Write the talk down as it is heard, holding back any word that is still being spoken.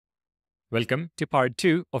Welcome to part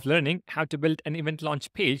 2 of learning how to build an event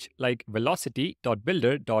launch page like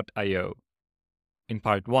velocity.builder.io. In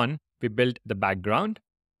part 1, we built the background,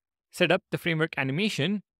 set up the framework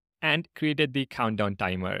animation, and created the countdown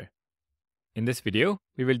timer. In this video,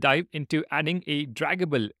 we will dive into adding a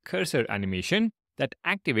draggable cursor animation that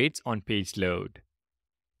activates on page load.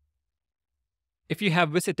 If you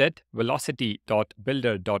have visited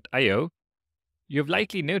velocity.builder.io, you've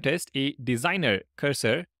likely noticed a designer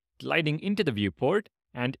cursor gliding into the viewport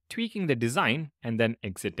and tweaking the design and then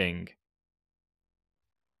exiting.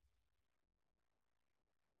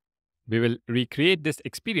 We will recreate this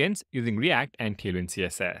experience using React and Tailwind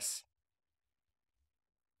CSS.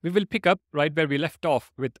 We will pick up right where we left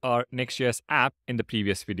off with our Next.js app in the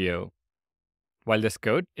previous video. While this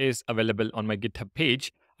code is available on my GitHub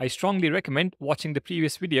page, I strongly recommend watching the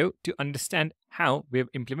previous video to understand how we have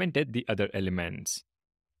implemented the other elements.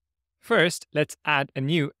 First, let's add a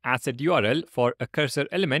new asset URL for a cursor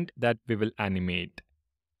element that we will animate.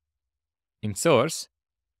 In source,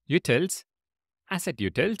 utils, asset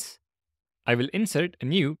utils, I will insert a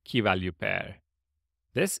new key value pair.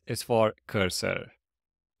 This is for cursor.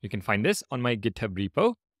 You can find this on my GitHub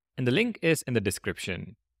repo, and the link is in the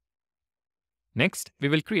description. Next, we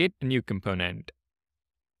will create a new component.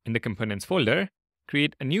 In the components folder,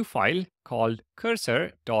 create a new file called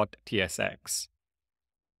cursor.tsx.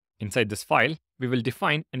 Inside this file, we will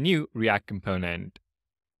define a new React component.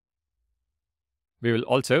 We will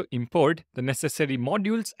also import the necessary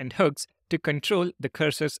modules and hooks to control the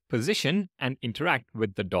cursor's position and interact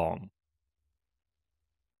with the DOM.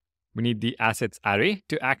 We need the assets array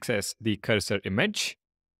to access the cursor image,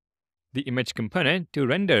 the image component to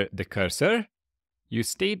render the cursor,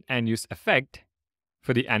 useState and useEffect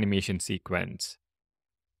for the animation sequence.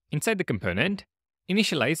 Inside the component,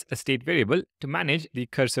 initialize a state variable to manage the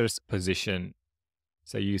cursor's position.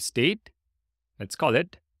 So useState, let's call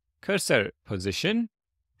it cursor position,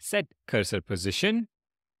 set cursor position,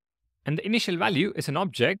 and the initial value is an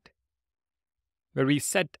object where we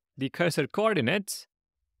set the cursor coordinates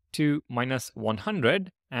to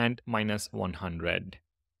 -100 and -100.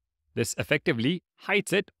 This effectively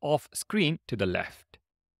hides it off screen to the left.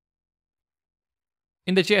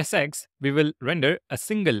 In the JSX, we will render a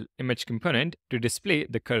single image component to display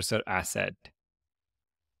the cursor asset.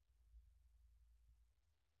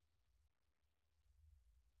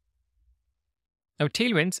 Now,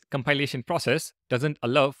 Tailwind's compilation process doesn't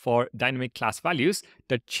allow for dynamic class values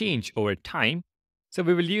that change over time, so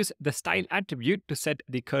we will use the style attribute to set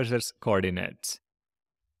the cursor's coordinates.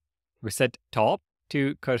 We set top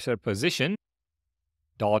to cursor position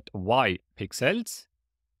 .y pixels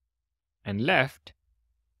and left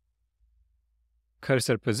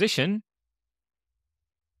cursor position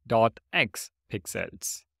 .x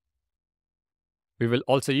pixels. We will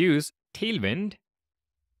also use Tailwind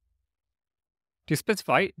to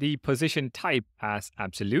specify the position type as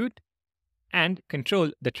absolute and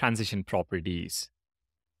control the transition properties.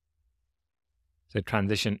 So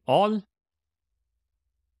transition all,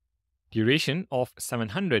 duration of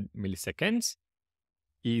 700 milliseconds,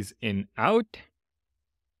 ease in out,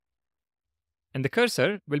 and the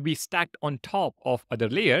cursor will be stacked on top of other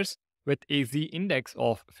layers with a z-index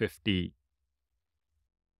of 50.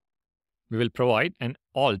 We will provide an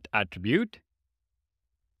alt attribute,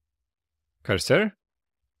 cursor,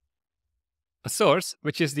 a source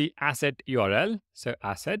which is the asset URL, so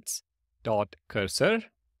assets.cursor,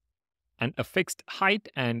 and a fixed height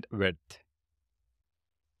and width,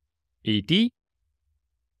 80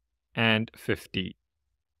 and 50.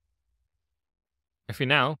 If we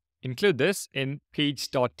now include this in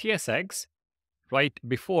page.tsx right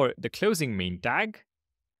before the closing main tag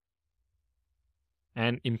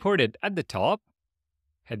and import it at the top,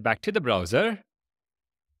 head back to the browser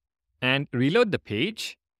and reload the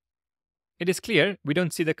page, it is clear we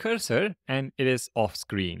don't see the cursor and it is off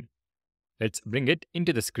screen. Let's bring it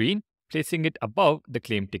into the screen, placing it above the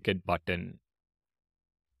claim ticket button.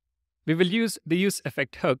 We will use the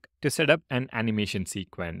useEffect hook to set up an animation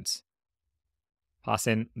sequence. Pass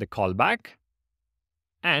in the callback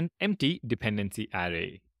and empty dependency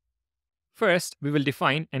array. First, we will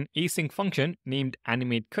define an async function named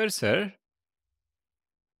animateCursor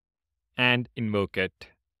and invoke it.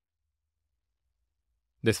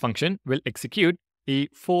 This function will execute a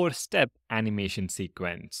 4-step animation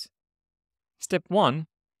sequence. Step 1,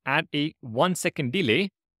 add a 1-second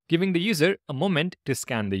delay, giving the user a moment to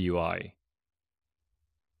scan the UI.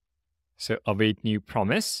 So await new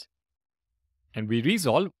promise, and we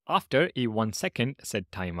resolve after a 1-second set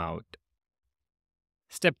timeout.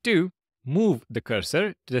 Step 2, move the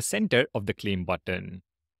cursor to the center of the claim button.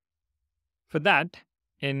 For that,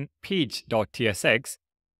 in page.tsx,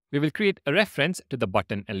 we will create a reference to the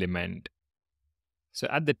button element. So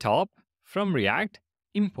at the top, from React,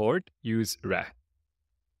 import useRef.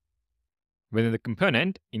 Within the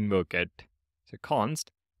component, invoke it. So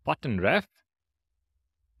const buttonRef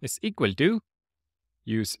is equal to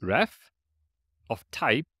useRef of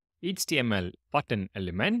type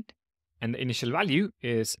HTMLButtonElement, and the initial value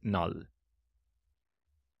is null.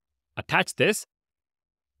 Attach this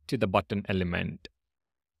to the button element.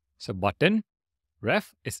 So button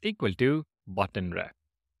ref is equal to button ref.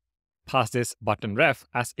 Pass this button ref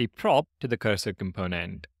as a prop to the cursor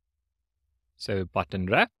component. So button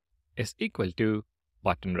ref is equal to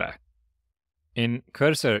button ref. In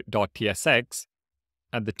cursor.tsx,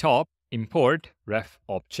 at the top, import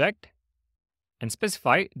RefObject and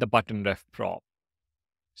specify the button ref prop.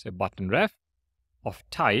 So button ref of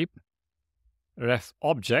type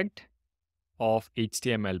RefObject of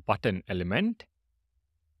HTMLButtonElement.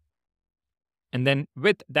 And then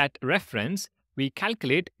with that reference, we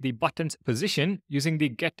calculate the button's position using the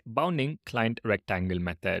getBoundingClientRectangle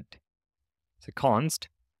method. So const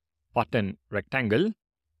buttonRectangle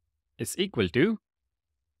is equal to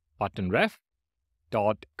buttonRef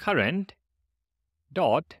dot current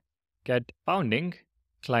dot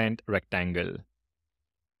getBoundingClientRectangle.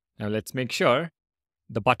 Now let's make sure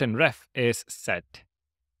the button ref is set.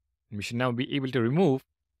 We should now be able to remove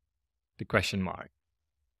the question mark.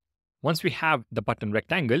 Once we have the button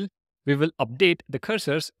rectangle, we will update the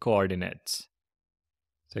cursor's coordinates.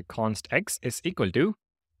 So const x is equal to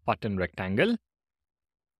button rectangle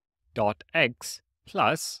dot x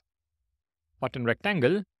plus button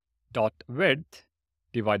rectangle dot width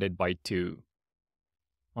divided by 2.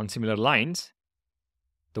 On similar lines,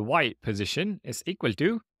 the y position is equal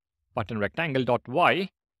to button rectangle dot y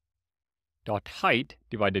dot height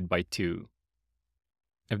divided by 2.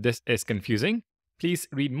 If this is confusing, please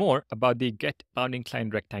read more about the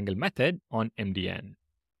getBoundingClientRectangle method on MDN.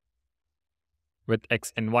 With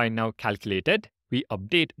x and y now calculated, we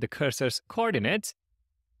update the cursor's coordinates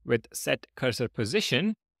with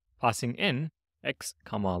setCursorPosition passing in x,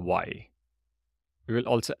 y. We will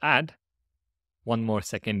also add 1 more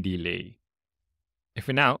second delay. If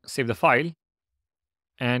we now save the file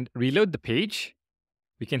and reload the page,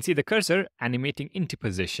 we can see the cursor animating into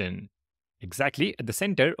position, exactly at the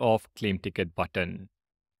center of Claim Ticket button.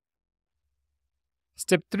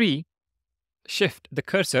 Step 3. Shift the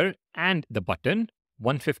cursor and the button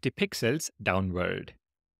 150 pixels downward.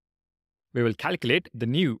 We will calculate the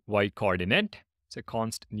new y coordinate. So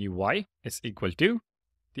const new y is equal to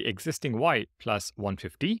the existing y plus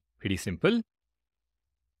 150, pretty simple,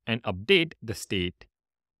 and update the state.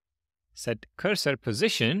 Set cursor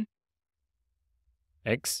position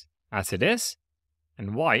x as it is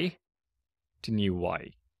and y to new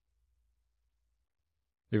y.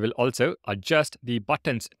 We will also adjust the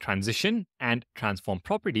button's transition and transform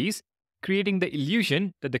properties, creating the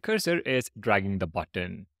illusion that the cursor is dragging the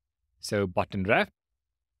button. So buttonRef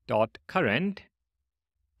dot current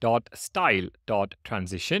dot style dot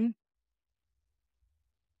transition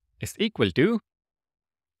is equal to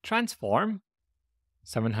transform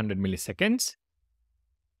 700 milliseconds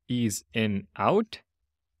ease in out,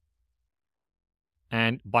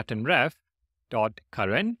 and buttonRef dot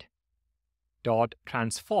current dot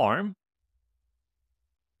transform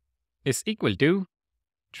is equal to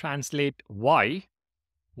translate y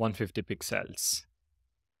 150 pixels.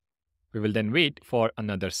 We will then wait for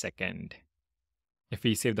another second. If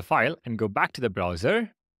we save the file and go back to the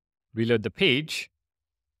browser, reload the page,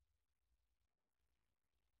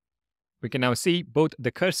 we can now see both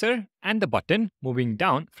the cursor and the button moving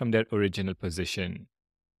down from their original position.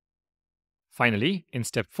 Finally, in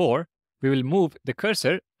step 4, we will move the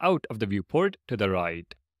cursor out of the viewport to the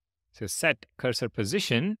right. So set cursor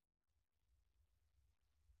position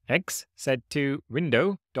x set to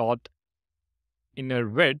window dot inner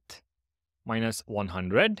width minus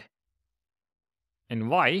 100 and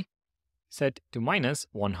y set to minus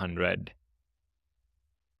 100.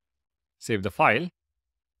 Save the file,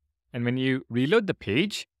 and when you reload the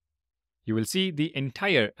page, you will see the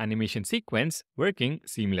entire animation sequence working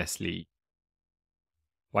seamlessly.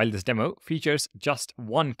 While this demo features just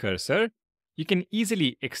one cursor, you can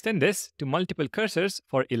easily extend this to multiple cursors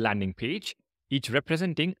for a landing page, each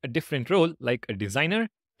representing a different role like a designer,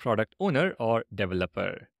 product owner, or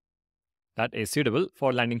developer. That is suitable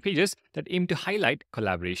for landing pages that aim to highlight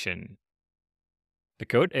collaboration. The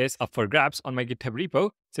code is up for grabs on my GitHub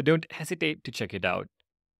repo, so don't hesitate to check it out.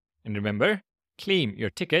 And remember, claim your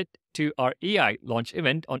ticket to our AI launch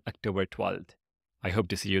event on October 12th. I hope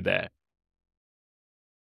to see you there.